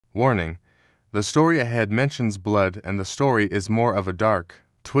Warning: the story ahead mentions blood, and the story is more of a dark,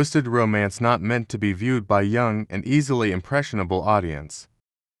 twisted romance not meant to be viewed by young and easily impressionable audience.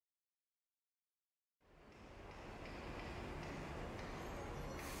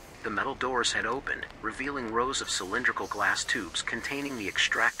 The metal doors had opened, revealing rows of cylindrical glass tubes containing the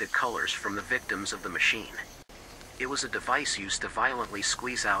extracted colors from the victims of the machine. It was a device used to violently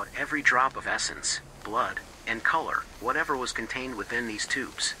squeeze out every drop of essence, blood, and color, whatever was contained within these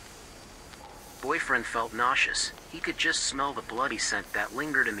tubes. Boyfriend felt nauseous. He could just smell the bloody scent that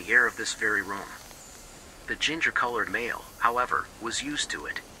lingered in the air of this very room. The ginger-colored male, however, was used to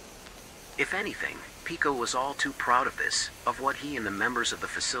it. If anything, Pico was all too proud of this, of what he and the members of the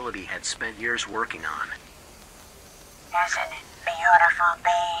facility had spent years working on. Isn't it beautiful,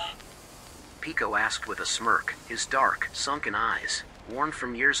 Bee? Pico asked with a smirk, his dark, sunken eyes, worn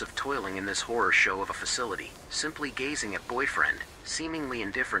from years of toiling in this horror show of a facility, simply gazing at Boyfriend, seemingly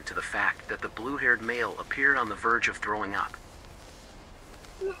indifferent to the fact that the blue-haired male appeared on the verge of throwing up.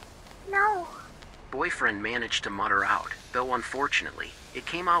 No. Boyfriend managed to mutter out, though unfortunately, it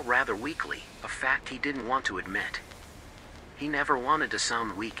came out rather weakly, a fact he didn't want to admit. He never wanted to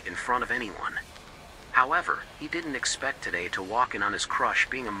sound weak in front of anyone. However, he didn't expect today to walk in on his crush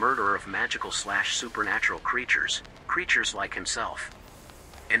being a murderer of magical/supernatural creatures like himself.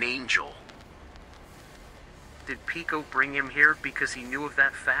 An angel. Did Pico bring him here because he knew of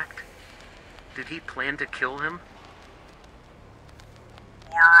that fact? Did he plan to kill him?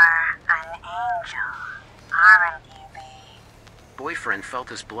 You're an angel, aren't you, Bee? Boyfriend felt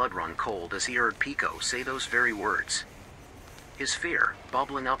his blood run cold as he heard Pico say those very words. His fear,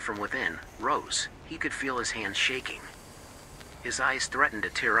 bubbling up from within, rose. He could feel his hands shaking. His eyes threatened to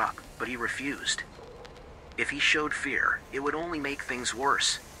tear up, but he refused. If he showed fear, it would only make things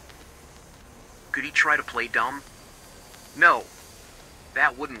worse. Could he try to play dumb? No.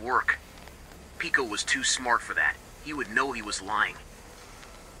 That wouldn't work. Pico was too smart for that. He would know he was lying.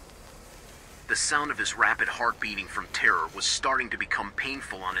 The sound of his rapid heart beating from terror was starting to become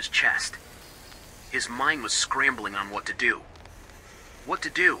painful on his chest. His mind was scrambling on what to do. What to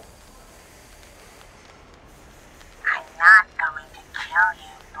do? I'm not going to kill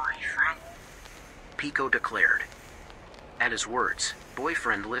you, Boyfriend. Pico declared. At his words,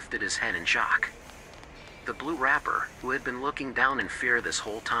 Boyfriend lifted his head in shock. The blue rapper, who had been looking down in fear this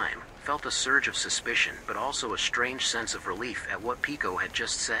whole time, felt a surge of suspicion but also a strange sense of relief at what Pico had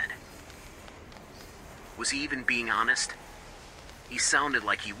just said. Was he even being honest? He sounded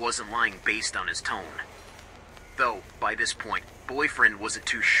like he wasn't lying based on his tone. Though, by this point, Boyfriend wasn't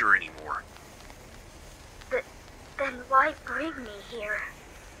too sure anymore. Then why bring me here?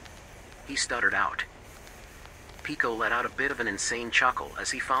 He stuttered out. Pico let out a bit of an insane chuckle as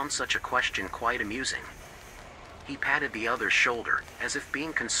he found such a question quite amusing. He patted the other's shoulder, as if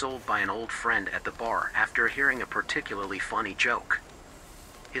being consoled by an old friend at the bar after hearing a particularly funny joke.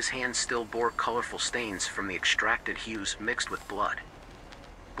 His hands still bore colorful stains from the extracted hues mixed with blood.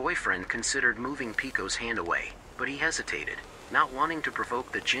 Boyfriend considered moving Pico's hand away, but he hesitated, not wanting to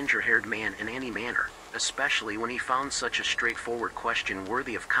provoke the ginger-haired man in any manner, especially when he found such a straightforward question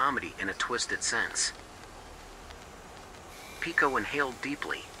worthy of comedy in a twisted sense. Pico inhaled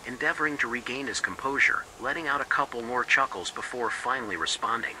deeply, endeavoring to regain his composure, letting out a couple more chuckles before finally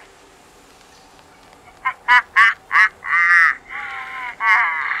responding.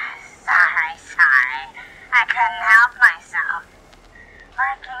 Sorry. I couldn't help myself.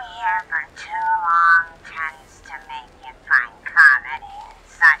 Working here for too long tends to make you find comedy in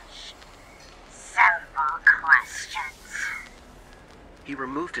such simple questions. He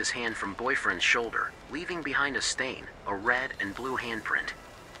removed his hand from Boyfriend's shoulder, leaving behind a stain, a red and blue handprint.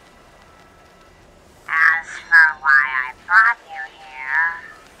 As for why I brought you here,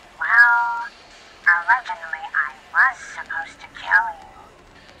 well, originally I was supposed to kill you.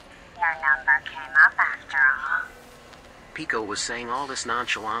 Your number came up after all. Pico was saying all this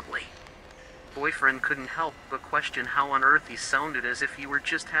nonchalantly. Boyfriend couldn't help but question how on earth he sounded as if he were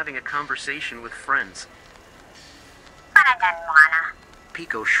just having a conversation with friends. But I didn't wanna.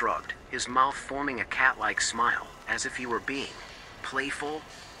 Pico shrugged, his mouth forming a cat-like smile, as if he were being playful.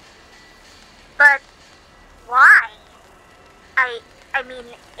 But why? I mean,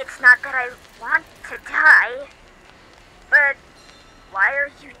 it's not that I want to die. But why are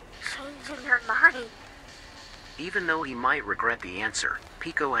you changing your mind? Even though he might regret the answer,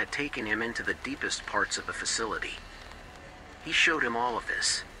 Pico had taken him into the deepest parts of the facility. He showed him all of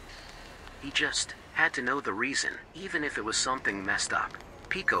this. He just had to know the reason, even if it was something messed up.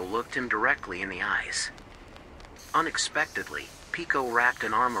 Pico looked him directly in the eyes. Unexpectedly, Pico wrapped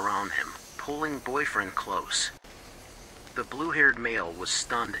an arm around him, pulling Boyfriend close. The blue-haired male was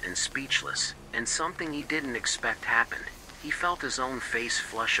stunned and speechless, and something he didn't expect happened. He felt his own face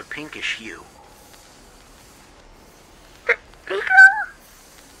flush a pinkish hue. Pico?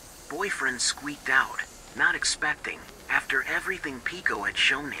 Boyfriend squeaked out, not expecting, after everything Pico had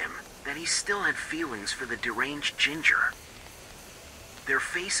shown him, that he still had feelings for the deranged ginger. Their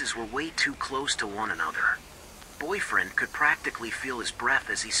faces were way too close to one another. Boyfriend could practically feel his breath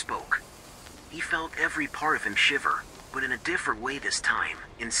as he spoke. He felt every part of him shiver, but in a different way this time,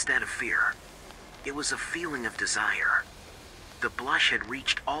 instead of fear. It was a feeling of desire. The blush had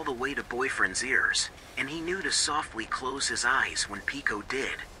reached all the way to Boyfriend's ears, and he knew to softly close his eyes when Pico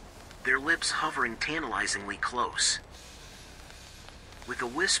did, their lips hovering tantalizingly close. With a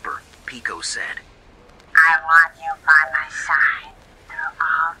whisper, Pico said, I want you by my side through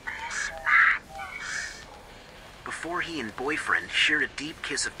all this madness. Before he and Boyfriend shared a deep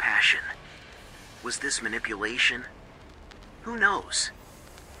kiss of passion. Was this manipulation? Who knows?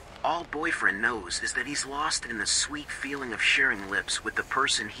 All Boyfriend knows is that he's lost in the sweet feeling of sharing lips with the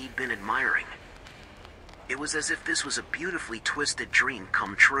person he'd been admiring. It was as if this was a beautifully twisted dream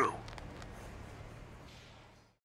come true.